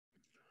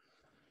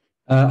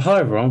Hi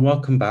everyone,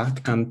 welcome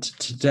back. And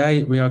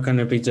today we are going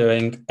to be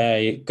doing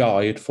a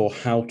guide for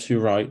how to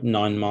write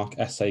 9-mark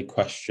essay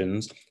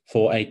questions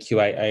for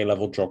AQA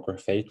A-Level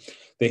Geography.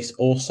 This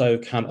also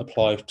can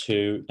apply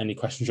to any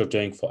questions you're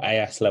doing for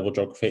AS level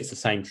geography. It's the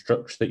same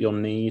structure that you'll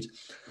need,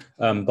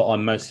 but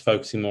I'm mostly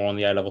focusing more on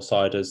the A-level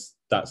side, as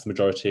that's the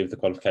majority of the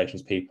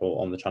qualifications people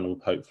on the channel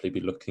will hopefully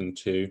be looking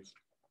to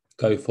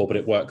go for. But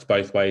it works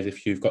both ways.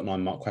 If you've got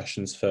 9-mark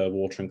questions for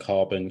water and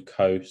carbon,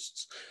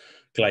 coasts,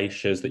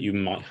 glaciers that you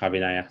might have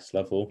in AS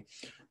level,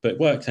 but it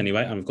works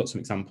anyway. And we've got some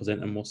examples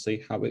in and we'll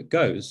see how it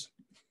goes.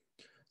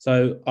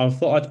 So I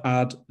thought I'd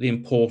add the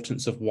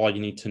importance of why you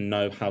need to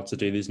know how to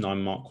do these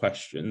 9-mark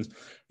questions.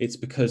 It's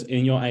because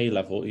in your A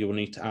level, you will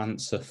need to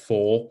answer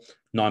 4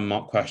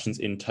 9-mark questions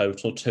in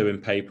total, 2 in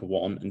paper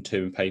 1 and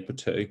 2 in paper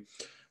 2.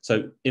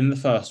 So in the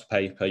first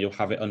paper, you'll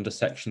have it under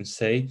section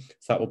C.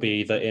 So that will be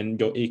either in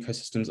your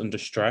ecosystems under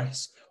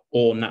stress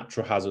or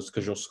natural hazards,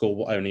 because your school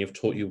will only have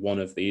taught you one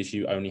of these.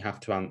 You only have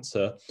to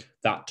answer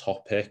that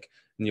topic,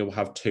 and you'll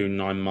have 2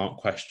 9-mark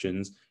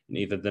questions in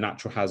either the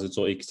natural hazards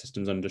or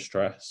ecosystems under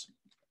stress.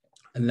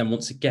 And then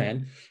once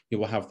again, you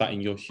will have that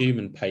in your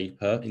human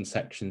paper in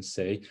section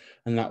C,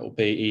 and that will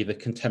be either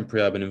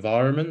contemporary urban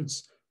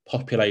environments,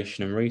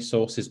 population and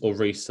resources, or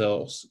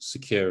resource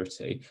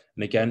security.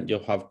 And again,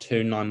 you'll have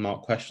 2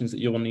 9-mark questions that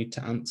you will need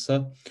to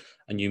answer,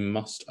 and you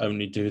must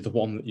only do the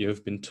one that you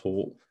have been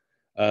taught.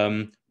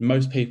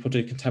 Most people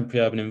do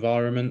contemporary urban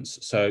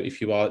environments. So if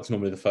you are, it's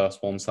normally the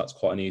first one, so that's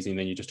quite an easy, and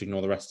then you just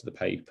ignore the rest of the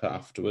paper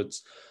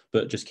afterwards.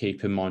 But just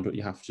keep in mind what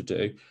you have to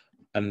do.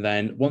 And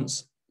then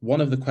once one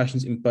of the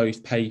questions in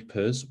both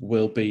papers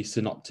will be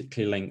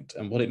synoptically linked.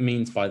 And what it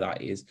means by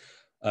that is,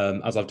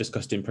 as I've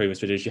discussed in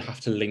previous videos, you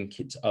have to link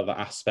it to other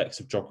aspects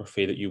of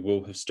geography that you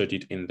will have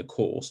studied in the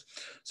course.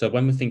 So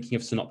when we're thinking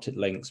of synoptic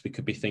links, we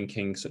could be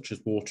thinking such as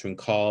water and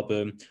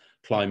carbon,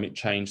 climate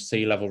change,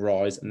 sea level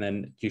rise, and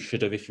then you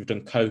should have, if you've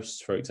done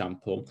coasts, for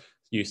example,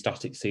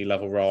 eustatic sea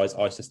level rise,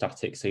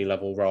 isostatic sea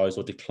level rise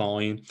or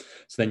decline.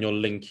 So then you're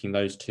linking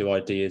those 2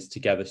 ideas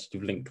together. So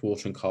you've linked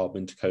water and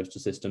carbon to coastal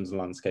systems and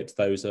landscapes.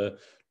 Those are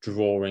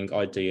drawing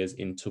ideas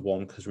into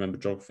one, because remember,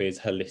 geography is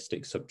a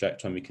holistic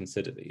subject when we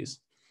consider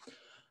these.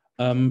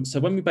 So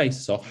when we base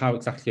this off, how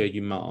exactly are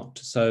you marked?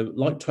 So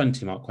like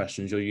 20-mark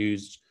questions,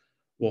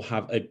 will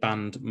have a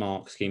band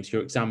mark scheme. So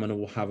your examiner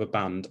will have a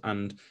band,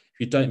 and if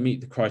you don't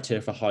meet the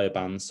criteria for higher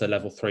bands, so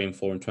level 3 and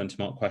 4 in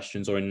 20-mark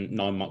questions, or in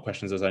 9-mark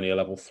questions, there's only a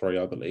level 3,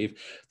 I believe,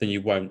 then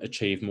you won't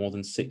achieve more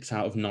than 6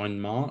 out of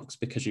 9 marks,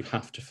 because you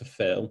have to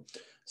fulfill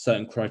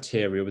certain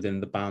criteria within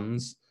the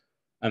bands.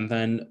 And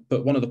then,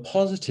 but one of the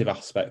positive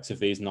aspects of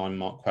these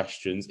 9-mark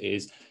questions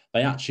is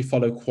they actually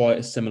follow quite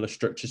a similar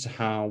structure to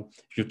how,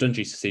 if you've done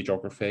GCSE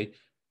geography,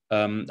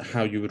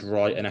 how you would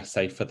write an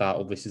essay for that.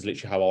 Or this is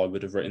literally how I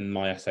would have written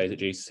my essays at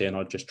GCSE, and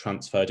I just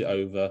transferred it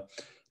over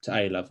to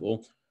A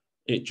level.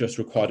 It just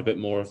required a bit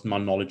more of my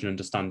knowledge and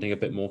understanding, a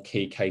bit more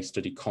key case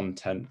study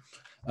content.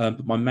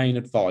 But my main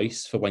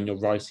advice for when you're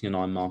writing a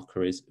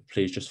 9-marker is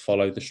please just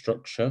follow the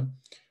structure.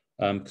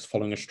 Because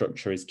following a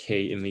structure is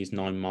key in these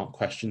 9-mark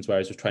questions,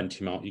 whereas with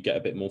 20-mark, you get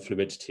a bit more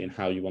fluidity in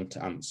how you want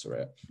to answer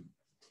it.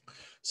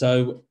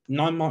 So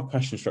 9-mark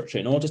question structure,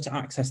 in order to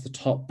access the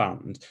top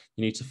band,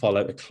 you need to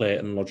follow a clear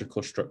and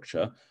logical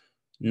structure.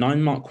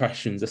 9-mark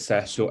questions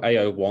assess your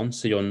AO1,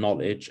 so your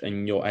knowledge,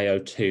 and your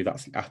AO2,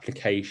 that's the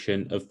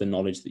application of the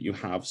knowledge that you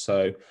have.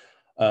 So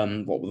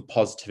what were the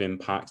positive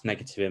impacts,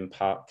 negative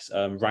impacts,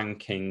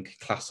 ranking,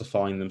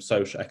 classifying them,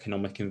 social,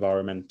 economic,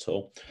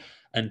 environmental.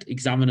 And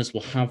examiners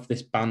will have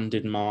this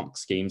banded mark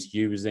schemes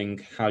using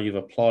how you've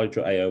applied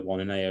your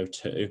AO1 and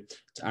AO2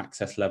 to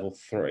access level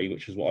 3,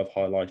 which is what I've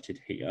highlighted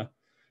here.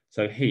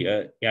 So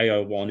here,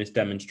 AO1 is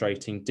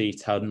demonstrating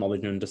detailed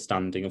knowledge and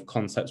understanding of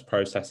concepts,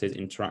 processes,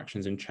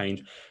 interactions, and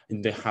change,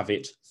 and they have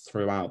it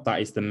throughout. That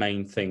is the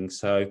main thing.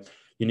 So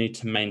you need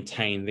to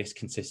maintain this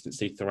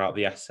consistency throughout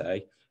the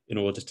essay in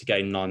order to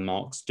gain 9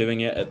 marks.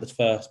 Doing it at the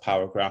first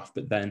paragraph,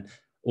 but then,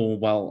 oh,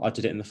 well, I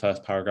did it in the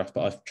first paragraph,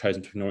 but I've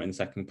chosen to ignore it in the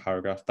second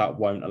paragraph. That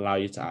won't allow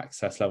you to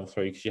access level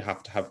 3, because you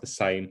have to have the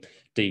same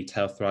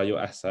detail throughout your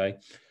essay.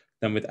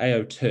 Then with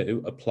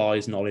AO2,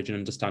 applies knowledge and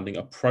understanding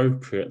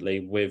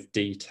appropriately with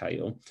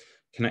detail,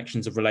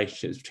 connections of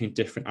relationships between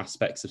different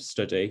aspects of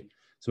study.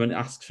 So when it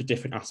asks for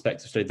different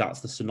aspects of study, that's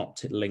the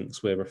synoptic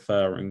links we're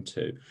referring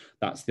to.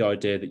 That's the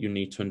idea that you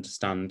need to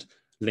understand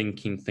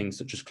linking things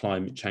such as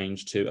climate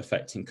change to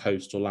affecting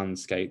coastal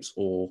landscapes,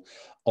 or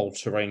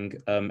altering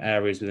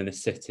areas within a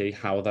city,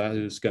 how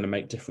those going to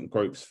make different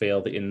groups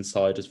feel, the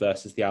insiders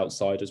versus the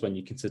outsiders, when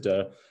you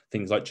consider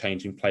things like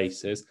changing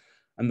places.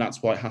 And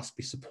that's why it has to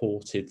be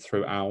supported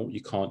throughout.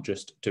 You can't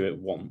just do it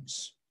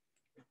once.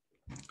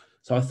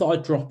 So I thought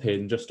I'd drop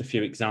in just a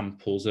few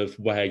examples of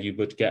where you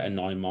would get a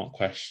 9-mark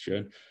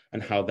question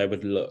and how they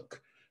would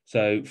look.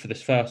 So for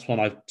this first one,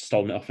 I've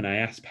stolen it off an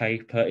AS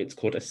paper. It's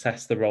called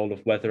Assess the Role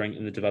of Weathering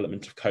in the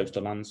Development of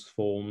Coastal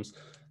Landforms.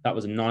 That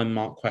was a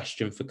 9-mark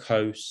question for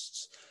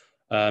coasts.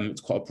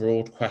 It's quite a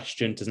broad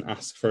question, doesn't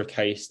ask for a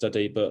case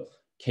study, but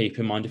keep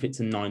in mind if it's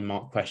a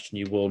 9-mark question,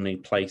 you will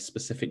need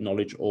place-specific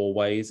knowledge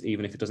always,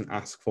 even if it doesn't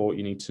ask for it,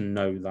 you need to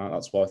know that.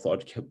 That's why I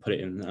thought I'd put it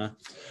in there.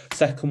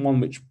 Second one,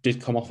 which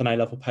did come off an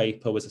A-level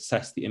paper, was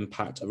assess the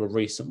impact of a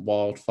recent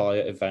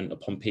wildfire event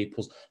upon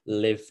people's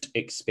lived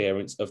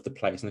experience of the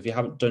place. And if you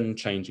haven't done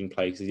changing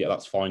places yet,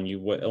 that's fine,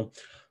 you will.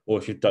 Or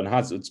if you've done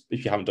hazards,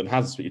 if you haven't done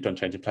hazards, but you've done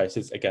changing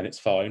places, again, it's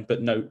fine.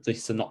 But note the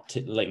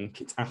synoptic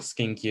link, it's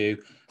asking you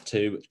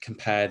to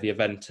compare the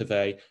event of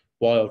a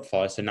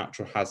wildfire, so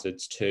natural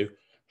hazards, to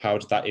how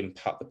did that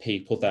impact the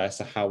people there?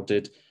 So how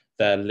did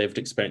their lived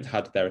experience, how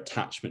did their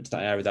attachment to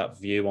that area, that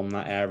view on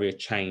that area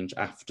change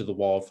after the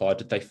wildfire?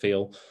 Did they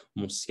feel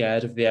more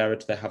scared of the area?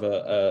 Do they have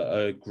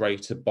a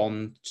greater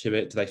bond to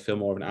it? Do they feel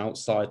more of an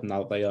outsider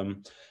now that they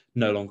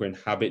no longer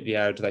inhabit the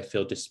area? Do they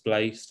feel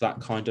displaced?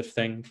 That kind of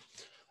thing.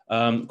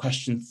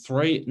 Question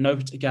 3,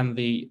 note again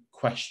the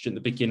question, the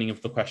beginning of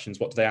the questions,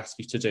 what do they ask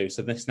you to do?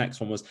 So this next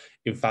one was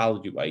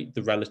evaluate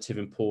the relative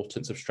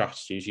importance of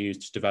strategies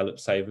used to develop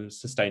safe and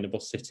sustainable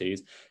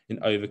cities in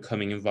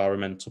overcoming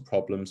environmental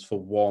problems for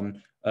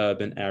one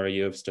urban area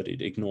you have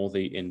studied. Ignore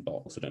the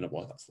inbox, I don't know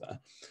why that's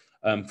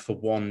there. For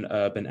one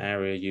urban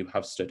area you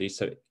have studied.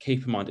 So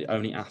keep in mind, it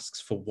only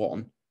asks for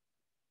one.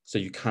 So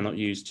you cannot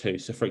use two.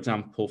 So for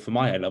example, for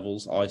my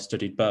A-levels, I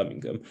studied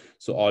Birmingham.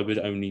 So I would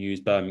only use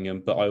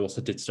Birmingham, but I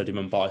also did study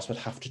Mumbai. So I'd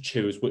have to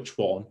choose which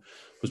one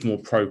was more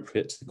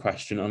appropriate to the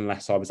question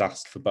unless I was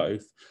asked for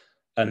both.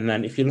 And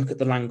then if you look at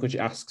the language it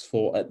asks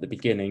for at the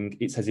beginning,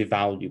 it says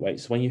evaluate.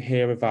 So when you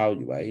hear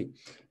evaluate,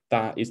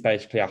 that is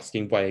basically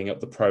asking, weighing up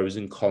the pros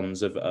and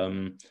cons of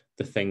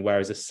the thing,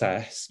 whereas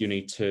assess, you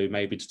need to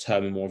maybe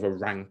determine more of a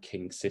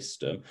ranking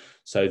system.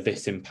 So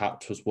this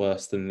impact was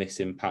worse than this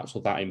impact,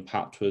 or that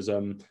impact was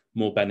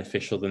more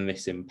beneficial than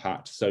this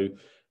impact. So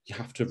you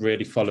have to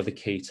really follow the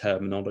key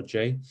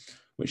terminology,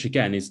 which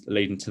again is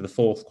leading to the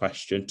 4th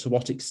question. To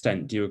what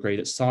extent do you agree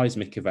that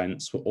seismic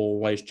events will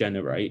always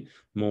generate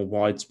more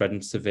widespread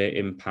and severe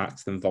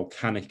impacts than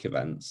volcanic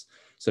events?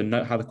 So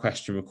note how the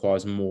question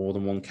requires more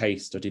than one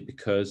case study,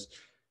 because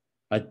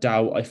I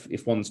doubt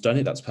if one's done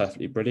it, that's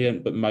perfectly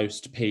brilliant, but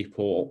most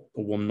people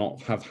will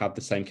not have had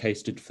the same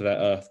case study for their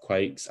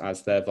earthquakes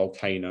as their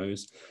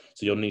volcanoes.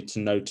 So you'll need to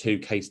know 2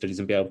 case studies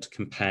and be able to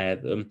compare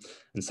them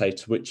and say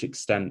to which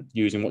extent,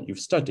 using what you've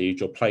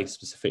studied, your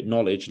place-specific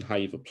knowledge and how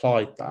you've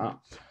applied that,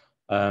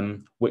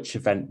 which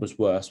event was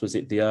worse? Was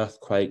it the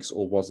earthquakes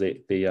or was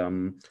it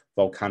the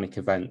volcanic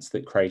events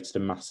that created a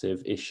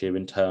massive issue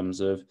in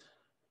terms of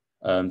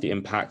the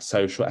impact,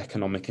 social,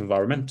 economic,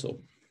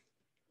 environmental?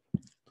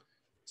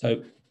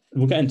 So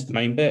we'll get into the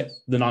main bit,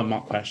 the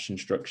 9-mark question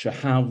structure.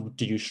 How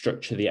do you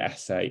structure the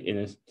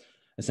essay?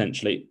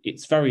 Essentially,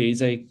 it's very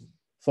easy,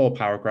 4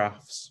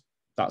 paragraphs,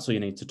 that's all you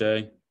need to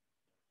do.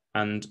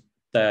 And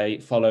they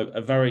follow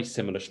a very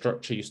similar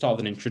structure. You start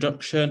with an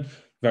introduction,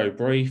 very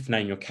brief,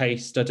 name your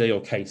case study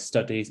or case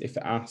studies if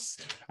it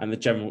asks, and the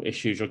general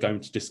issues you're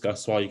going to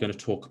discuss. While you're going to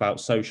talk about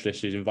social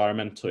issues,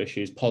 environmental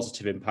issues,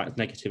 positive impacts,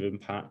 negative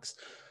impacts.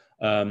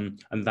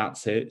 And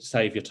that's it.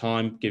 Save your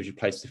time, gives you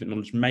place-specific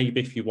knowledge.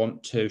 Maybe if you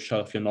want to show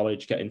off your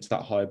knowledge, get into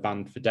that higher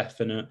band for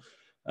definite,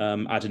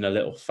 add in a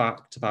little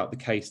fact about the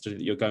case study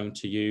that you're going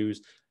to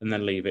use, and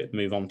then leave it,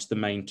 move on to the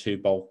main 2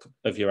 bulk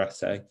of your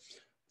essay.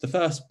 The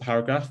first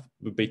paragraph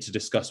would be to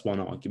discuss one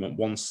argument,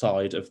 one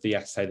side of the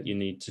essay that you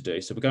need to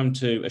do. So we're going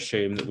to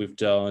assume that we've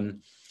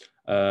done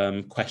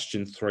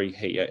question 3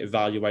 here,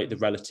 evaluate the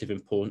relative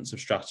importance of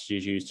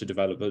strategies used to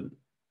develop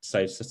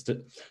say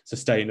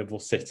sustainable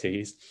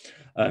cities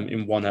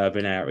in one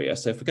urban area.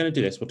 So if we're going to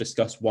do this, we'll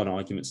discuss one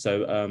argument.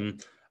 So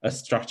a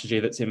strategy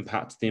that's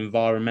impacted the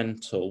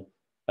environmental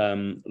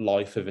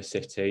life of a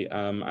city,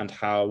 and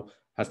how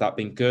has that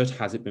been good?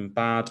 Has it been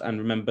bad? And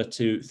remember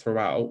to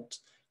throughout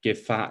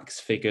give facts,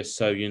 figures,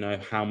 so you know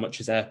how much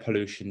has air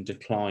pollution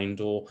declined,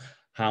 or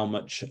how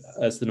much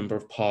has the number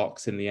of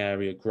parks in the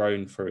area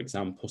grown, for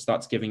example. So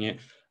that's giving it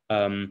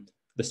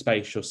the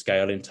spatial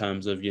scale in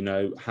terms of, you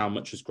know, how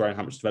much has grown,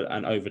 how much developed,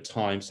 and over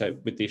time. So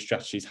with these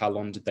strategies, how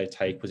long did they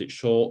take? Was it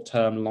short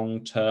term,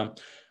 long term?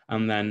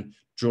 And then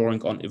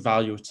drawing on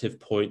evaluative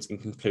points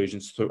and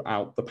conclusions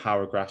throughout the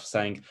paragraph,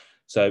 saying,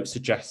 so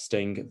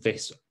suggesting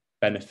this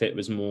benefit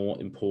was more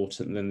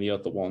important than the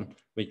other one.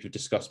 We could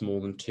discuss more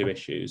than 2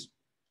 issues.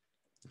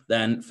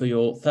 Then for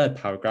your 3rd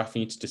paragraph,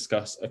 you need to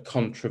discuss a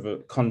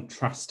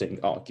contrasting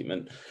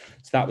argument.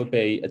 So that would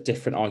be a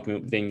different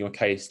argument within your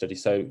case study.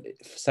 So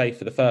say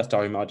for the first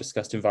argument, I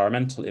discussed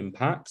environmental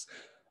impacts.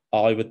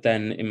 I would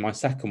then, in my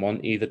second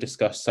one, either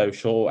discuss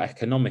social or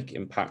economic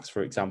impacts,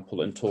 for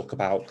example, and talk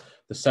about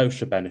the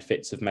social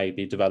benefits of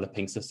maybe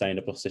developing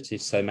sustainable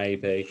cities. So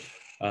maybe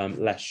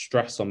less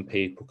stress on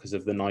people because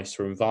of the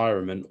nicer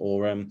environment,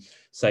 or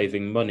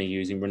saving money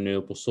using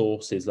renewable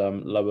sources,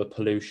 lower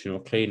pollution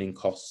or cleaning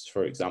costs,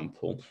 for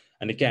example.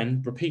 And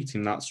again,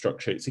 repeating that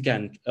structure, it's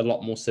again a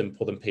lot more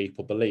simple than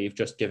people believe,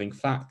 just giving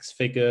facts,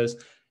 figures,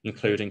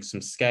 including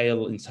some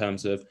scale in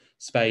terms of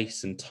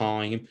space and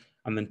time,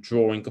 and then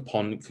drawing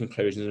upon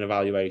conclusions and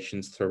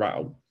evaluations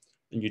throughout.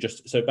 And you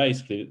just, so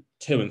basically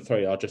 2 and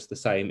 3 are just the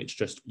same, it's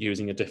just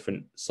using a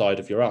different side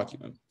of your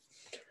argument.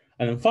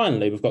 And then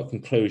finally, we've got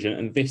conclusion,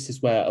 and this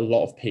is where a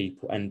lot of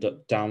people end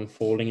up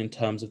downfalling in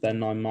terms of their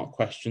 9-mark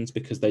questions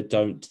because they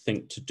don't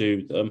think to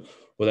do them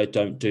or they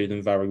don't do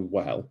them very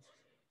well.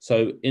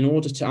 So in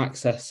order to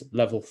access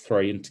level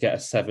 3 and to get a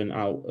 7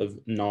 out of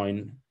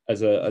 9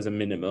 as a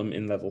minimum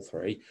in level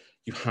 3,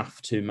 you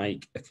have to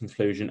make a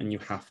conclusion and you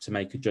have to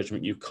make a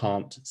judgment. You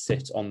can't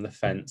sit on the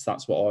fence.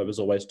 That's what I was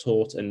always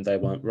taught, and they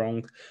weren't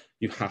wrong.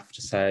 You have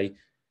to say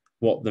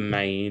what the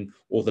main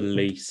or the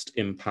least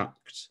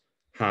impact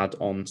had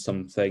on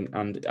something,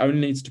 and it only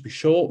needs to be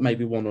short,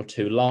 maybe 1 or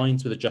 2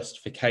 lines with a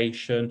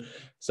justification.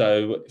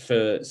 So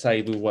for,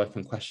 say, we work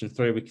on question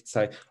 3, we could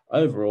say,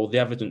 overall, the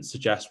evidence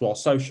suggests while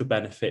social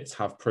benefits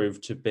have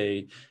proved to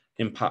be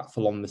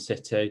impactful on the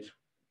city,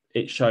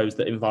 it shows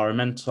that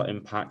environmental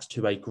impacts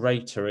to a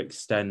greater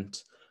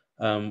extent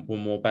were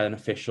more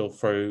beneficial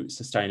through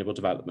sustainable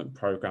development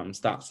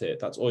programs. That's it.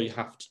 That's all you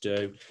have to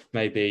do.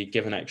 Maybe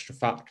give an extra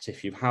fact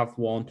if you have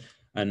one,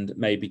 and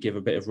maybe give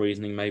a bit of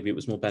reasoning. Maybe it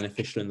was more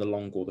beneficial in the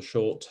long or the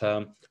short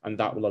term, and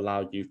that will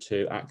allow you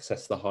to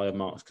access the higher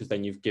marks because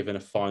then you've given a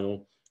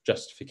final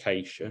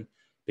justification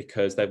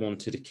because they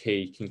wanted a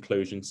key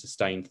conclusion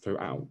sustained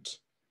throughout.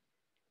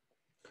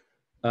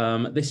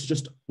 This is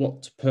just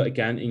what to put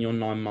again in your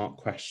 9-mark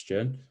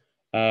question.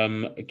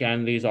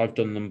 Again, these I've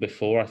done them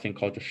before. I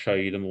think I'll just show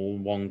you them all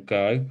in one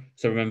go.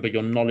 So remember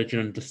your knowledge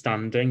and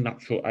understanding,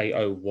 that's your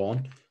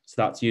A01. So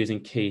that's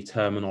using key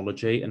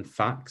terminology and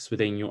facts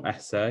within your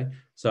essay.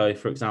 So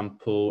for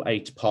example,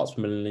 80 parts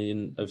per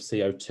million of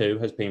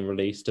CO2 has been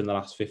released in the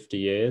last 50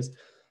 years.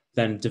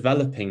 Then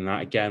developing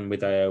that again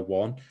with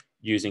A01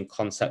 using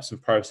concepts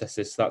and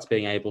processes. So that's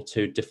being able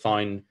to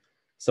define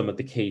some of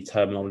the key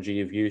terminology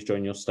you've used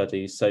during your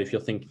studies. So if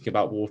you're thinking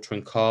about water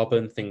and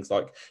carbon, things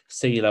like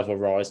sea level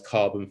rise,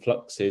 carbon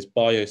fluxes,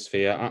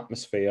 biosphere,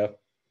 atmosphere.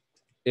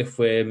 If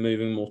we're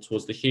moving more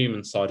towards the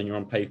human side and you're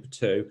on paper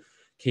 2,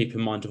 keep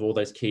in mind of all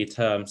those key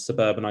terms: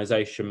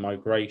 suburbanization,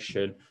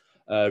 migration,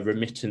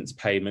 remittance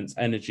payments,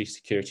 energy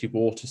security,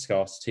 water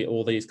scarcity,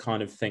 all these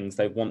kind of things.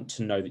 They want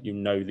to know that you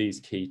know these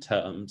key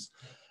terms.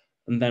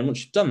 And then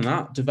once you've done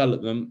that,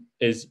 development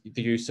is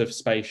the use of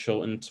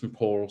spatial and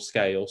temporal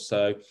scale.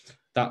 So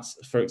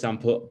that's, for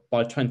example,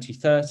 by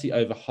 2030,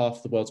 over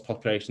half the world's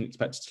population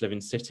expected to live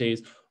in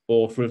cities,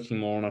 or if we're looking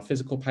more on a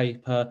physical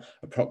paper,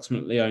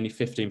 approximately only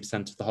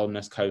 15% of the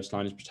Holderness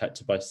coastline is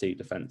protected by sea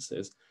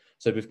defences.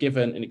 So we've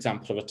given an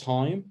example of a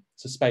time,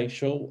 so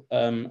spatial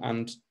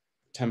and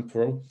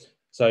temporal.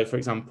 So for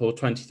example,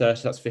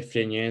 2030, that's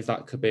 15 years.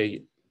 That could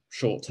be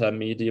short term,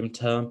 medium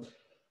term.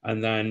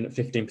 And then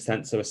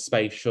 15%, so a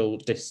spatial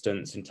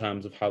distance in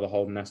terms of how the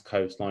Holderness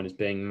coastline is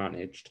being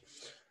managed.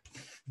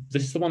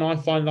 This is the one I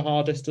find the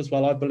hardest as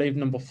well. I believe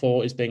number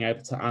 4 is being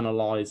able to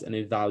analyse and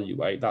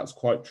evaluate. That's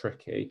quite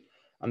tricky.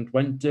 And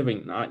when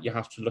doing that, you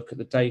have to look at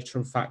the data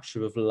and facts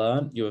you have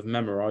learned, you have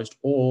memorised,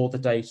 or the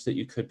data that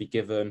you could be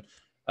given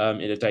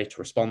in a data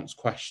response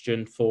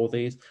question for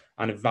these,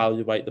 and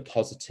evaluate the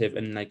positive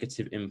and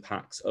negative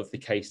impacts of the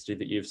case study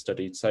that you've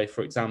studied. So,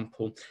 for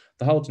example,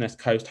 the Holderness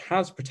coast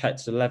has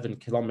protected 11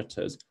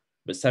 kilometres,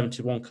 but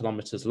 71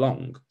 kilometres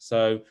long.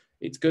 So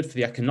it's good for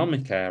the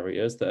economic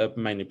areas that are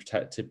mainly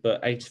protected,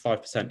 but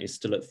 85% is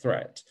still at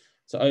threat.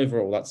 So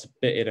overall, that's a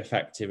bit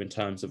ineffective in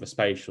terms of a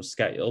spatial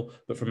scale,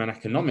 but from an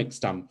economic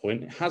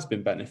standpoint, it has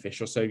been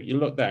beneficial. So you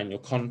look there and you're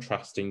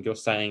contrasting, you're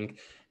saying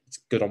it's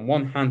good on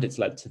one hand, it's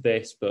led to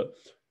this, but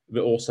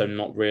we're also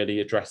not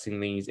really addressing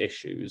these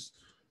issues.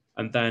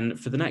 And then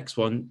for the next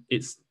one,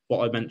 it's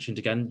what I mentioned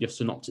again, your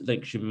synoptic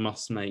links, you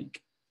must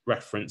make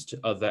reference to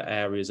other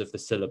areas of the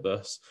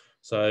syllabus.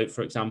 So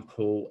for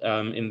example,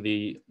 in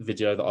the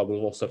video that I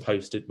will also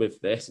posted with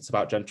this, it's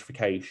about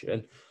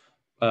gentrification.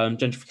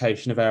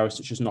 Gentrification of areas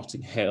such as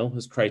Notting Hill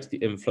has created the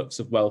influx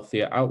of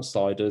wealthier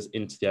outsiders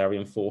into the area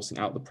and forcing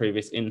out the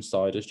previous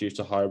insiders due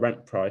to higher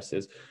rent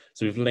prices.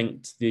 So we've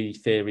linked the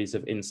theories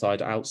of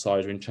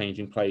insider-outsider in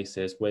changing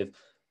places with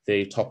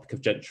the topic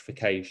of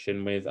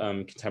gentrification with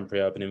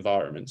contemporary urban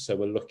environments. So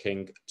we're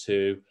looking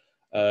to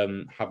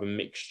have a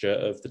mixture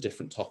of the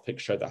different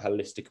topics, show that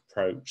holistic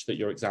approach that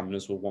your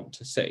examiners will want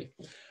to see.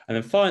 And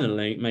then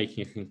finally,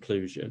 making a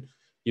conclusion.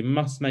 You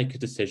must make a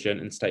decision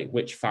and state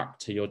which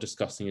factor you're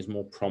discussing is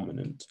more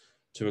prominent.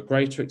 To a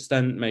greater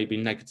extent, maybe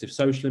negative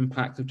social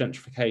impacts of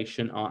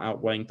gentrification are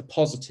outweighing the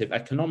positive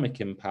economic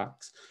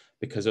impacts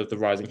because of the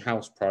rising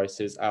house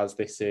prices, as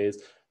this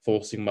is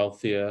forcing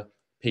wealthier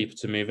people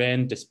to move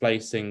in,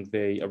 displacing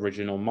the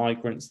original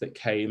migrants that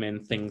came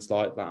in, things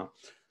like that.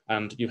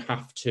 And you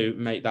have to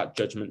make that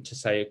judgment to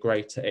say a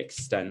greater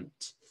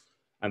extent.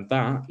 And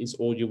that is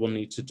all you will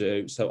need to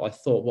do. So I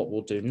thought what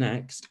we'll do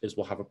next is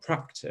we'll have a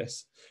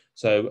practice.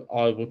 So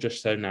I will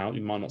just show now,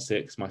 you might not see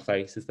it because my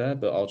face is there,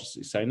 but I'll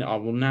just say it. I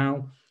will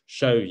now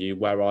show you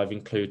where I've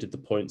included the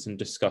points and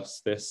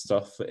discuss this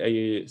stuff at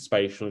a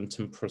spatial and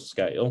temporal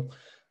scale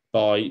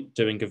by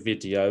doing a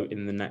video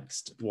in the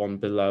next one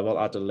below. I'll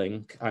add a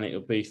link and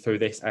it'll be through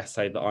this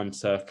essay that I'm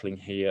circling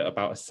here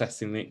about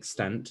assessing the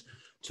extent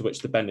to which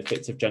the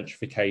benefits of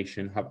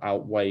gentrification have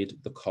outweighed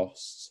the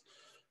costs.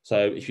 So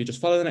if you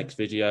just follow the next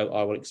video,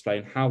 I will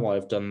explain how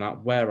I've done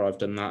that, where I've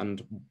done that,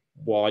 and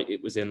why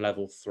it was in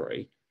level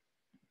 3.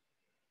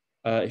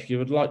 If you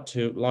would like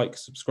to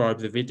subscribe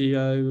the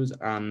videos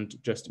and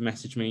just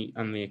message me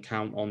and the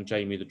account on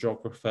Jamie the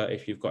Geographer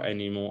if you've got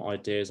any more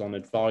ideas on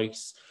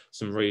advice,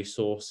 some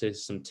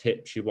resources, some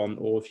tips you want,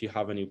 or if you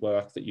have any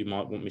work that you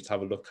might want me to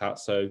have a look at.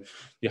 So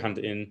you hand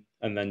it in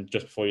and then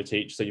just before you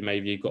teach, so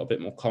you've got a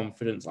bit more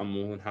confidence. I'm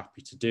more than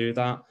happy to do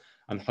that.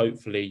 And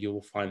hopefully you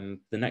will find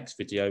the next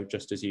video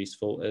just as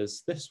useful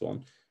as this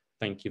one.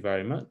 Thank you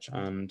very much,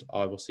 and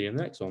I will see you in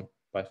the next one.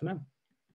 Bye for now.